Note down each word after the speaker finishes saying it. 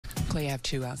Clay, you have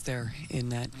 2 outs there in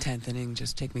that 10th inning.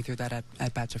 Just take me through that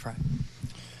at bat to Fry.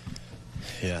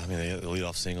 Yeah, I mean, the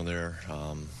leadoff single there,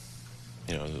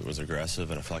 you know, was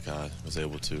aggressive, and I feel like I was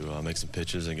able to make some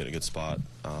pitches and get a good spot.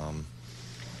 And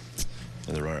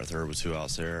the runner at third with 2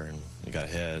 outs there, and he got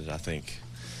ahead. I think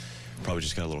probably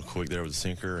just got a little quick there with the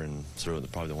sinker and threw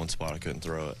it probably the one spot I couldn't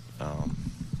throw it. I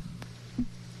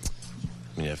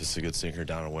mean, yeah, if it's a good sinker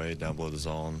down away, down below the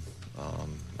zone, I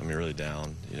mean, really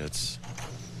down, you know, it's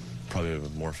probably a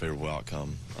more favorable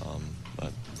outcome.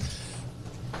 But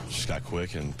just got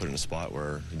quick and put it in a spot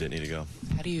where it didn't need to go.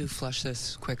 How do you flush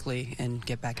this quickly and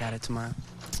get back at it tomorrow?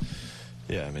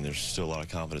 Yeah, I mean, there's still a lot of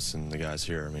confidence in the guys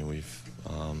here. I mean, we've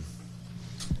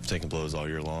taken blows all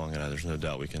year long, and there's no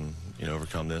doubt we can, you know,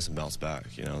 overcome this and bounce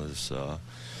back. You know, there's,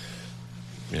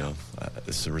 you know,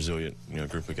 it's a resilient, you know,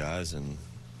 group of guys, and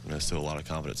you know, still a lot of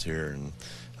confidence here, and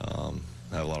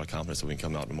I have a lot of confidence that we can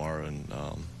come out tomorrow and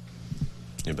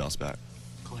you know, bounce back.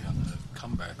 Clay, on the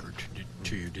comeback or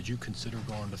two, did you consider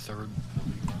going to third?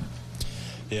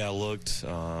 Yeah, I looked.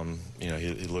 You know,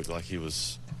 he looked like he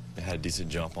had a decent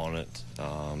jump on it.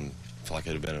 Felt like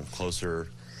it had been a closer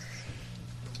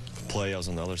play. I was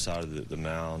on the other side of the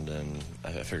mound, and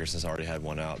I figured since I already had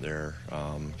 1 out there,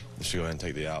 I should go ahead and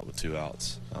take the out with 2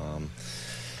 outs.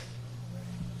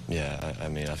 Yeah, I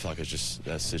mean, I feel like it's just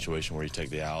that situation where you take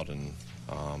the out and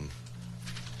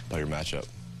play your matchup.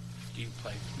 Do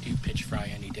you pitch Fry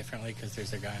any differently because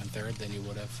there's a guy on third than you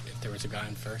would have if there was a guy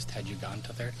on first? Had you gone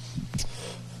to third?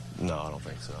 No, I don't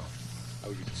think so. How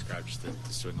would you describe just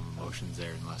the swing of emotions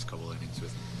there in the last couple of innings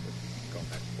with going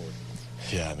back and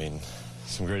forth? Yeah, I mean,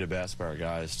 some great at-bats by our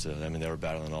guys. I mean, they were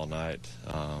battling all night.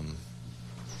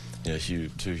 You know, 2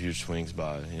 huge swings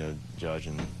by, you know, Judge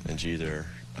and G there.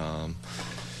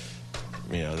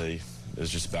 You know, it was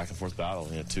just a back-and-forth battle.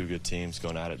 You know, 2 good teams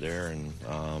going at it there, and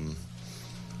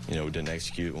you know, we didn't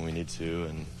execute when we need to,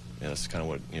 and you know, that's kind of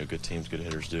what, you know, good teams, good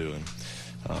hitters do.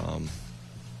 And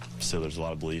still, there's a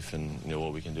lot of belief in, you know,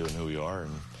 what we can do and who we are,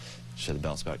 and just had to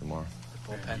bounce back tomorrow.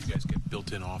 Bullpen. You guys get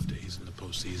built-in off days in the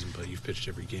postseason, but you've pitched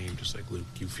every game, just like Luke.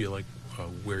 Do you feel like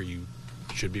where you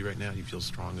should be right now? Do you feel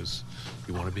strong as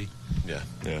you want to be? Yeah,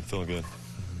 feeling good.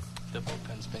 The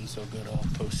bullpen's been so good all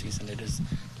postseason. It is.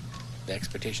 The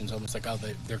expectation's almost like, oh,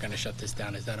 they're going to shut this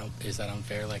down. Is that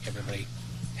unfair? Like everybody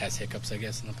has hiccups, I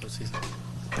guess, in the postseason.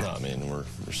 No, I mean, we're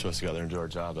supposed to go out there and do our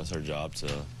job. That's our job to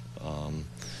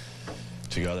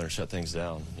go out there and shut things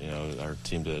down. You know, our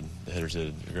team the hitters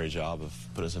did a great job of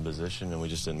putting us in position, and we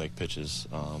just didn't make pitches.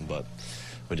 But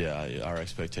yeah, our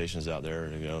expectations out there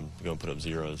to go and put up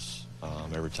zeros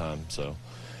every time. So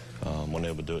wasn't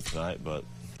able to do it tonight, but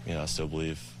you know, I still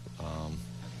believe you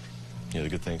know, the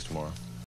good things tomorrow.